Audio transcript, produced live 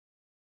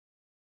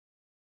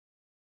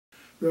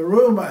The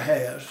rumor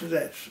has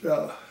that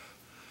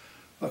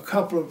a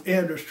couple of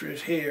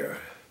industries here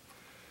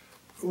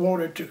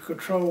wanted to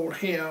control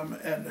him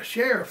and the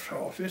sheriff's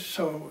office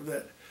so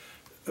that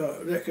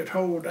they could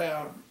hold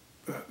down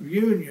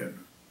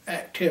union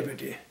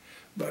activity.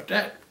 But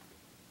that,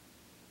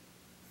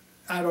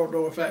 I don't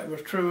know if that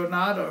was true or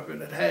not, or if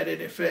it had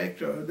any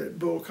effect, or that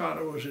Bull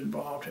Connor was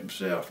involved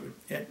himself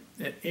in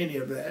any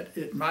of that.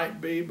 It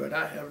might be, but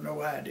I have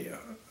no idea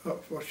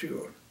for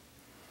sure.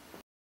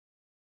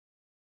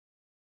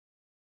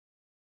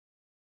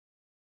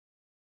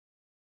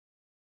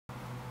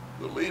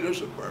 The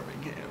leaders of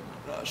Birmingham,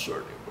 and I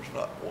certainly was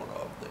not one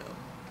of them,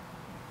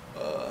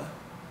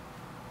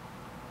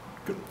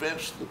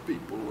 convinced the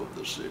people of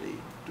the city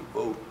to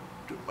vote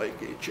to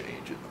make a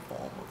change in the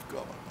form of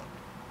government.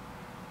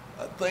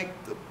 I think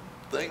the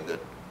thing that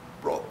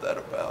brought that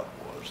about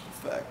was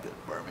the fact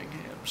that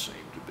Birmingham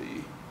seemed to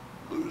be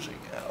losing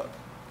out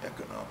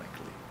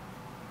economically.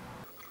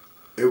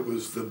 It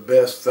was the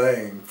best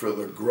thing for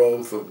the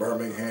growth of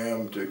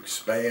Birmingham to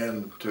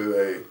expand to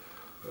a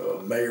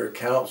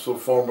mayor-council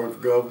form of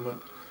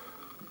government.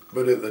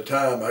 But at the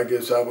time, I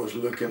guess I was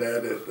looking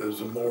at it as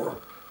a more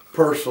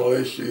personal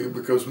issue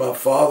because my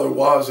father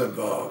was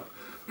involved.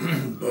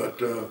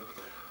 But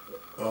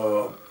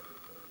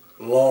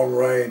long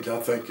range,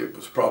 I think it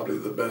was probably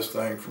the best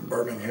thing for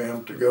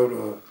Birmingham to go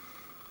to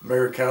a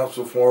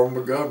mayor-council form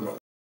of government.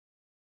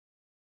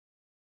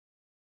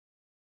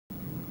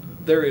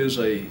 There is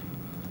a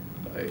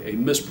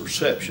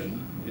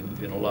misperception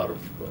in a lot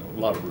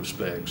of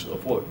respects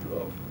of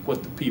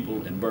what the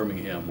people in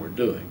Birmingham were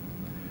doing.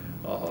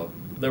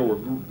 There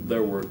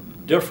were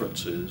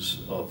differences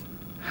of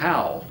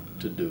how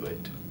to do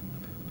it,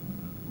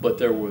 but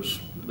there was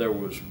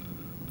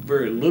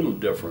very little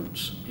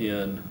difference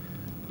in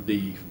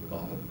the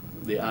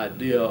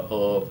idea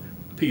of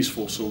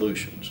peaceful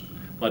solutions.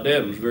 My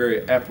dad was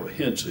very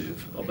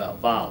apprehensive about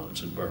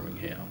violence in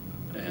Birmingham,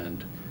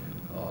 and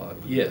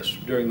yes,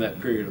 during that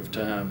period of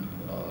time,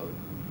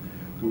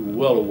 we were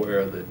well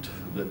aware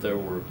that there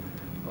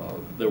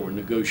were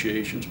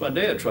negotiations. My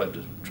dad tried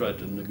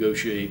to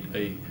negotiate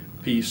a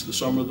peace the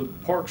summer the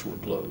parks were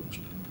closed.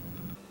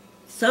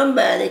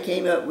 Somebody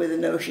came up with a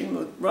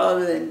notion,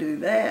 rather than do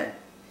that,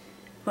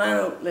 why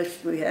don't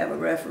we have a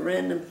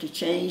referendum to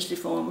change the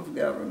form of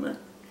government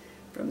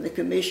from the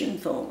commission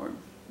form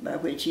by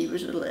which he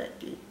was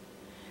elected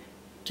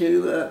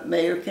to a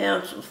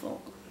mayor-council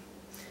form.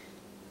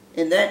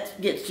 And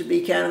that gets to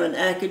be kind of an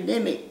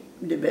academic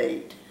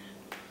debate.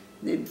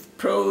 The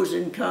pros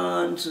and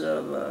cons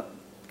of a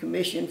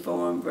commission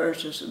form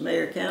versus a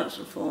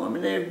mayor-council form,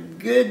 and there are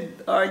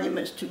good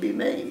arguments to be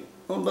made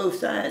on both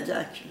sides,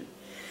 actually.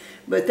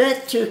 But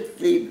that took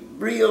the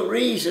real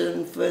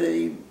reason for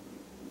the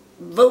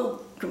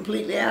vote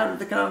completely out of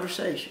the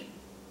conversation.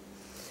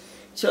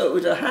 So it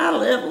was a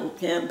high-level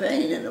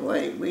campaign in a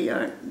way. We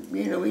aren't,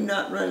 we're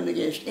not running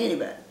against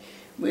anybody.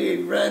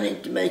 We're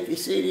running to make the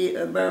city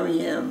of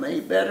Birmingham a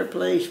better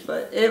place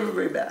for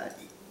everybody.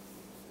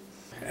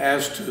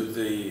 As to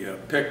the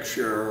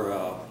picture,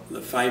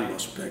 the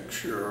famous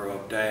picture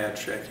of Dad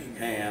shaking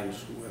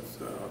hands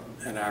with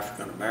an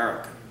African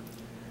American,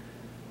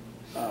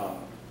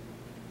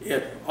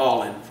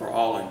 for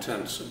all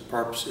intents and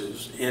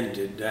purposes,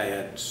 ended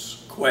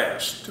Dad's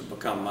quest to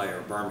become mayor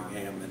of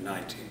Birmingham in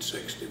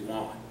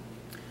 1961.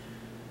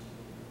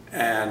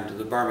 And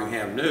the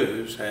Birmingham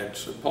News had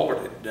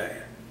supported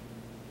Dad.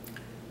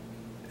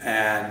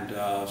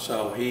 And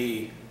so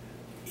he,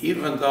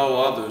 even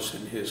though others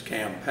in his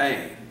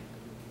campaign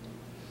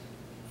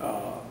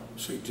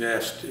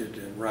suggested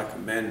and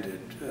recommended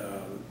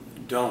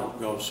don't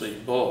go see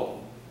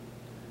Bull,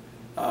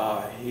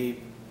 he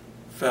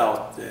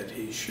felt that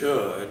he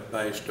should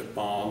based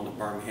upon the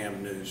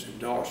Birmingham News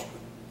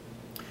endorsement.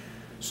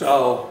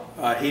 So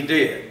he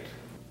did.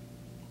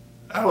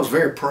 I was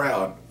very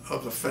proud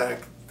of the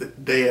fact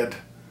that Dad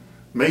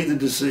made the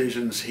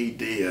decisions he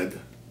did,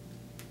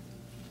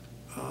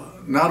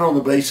 not on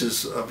the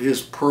basis of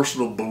his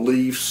personal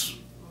beliefs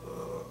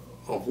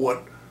of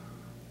what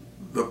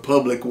the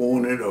public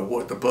wanted or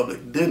what the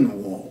public didn't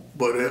want,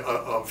 but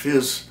of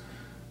his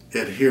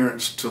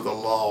adherence to the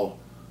law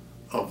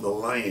of the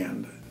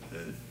land.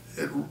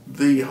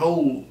 The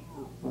whole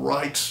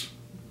rights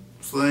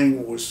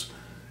thing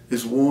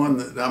is one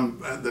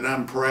that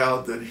I'm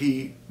proud that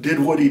he did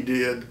what he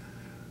did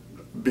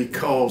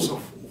because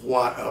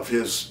of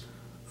his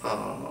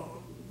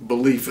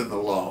belief in the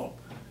law.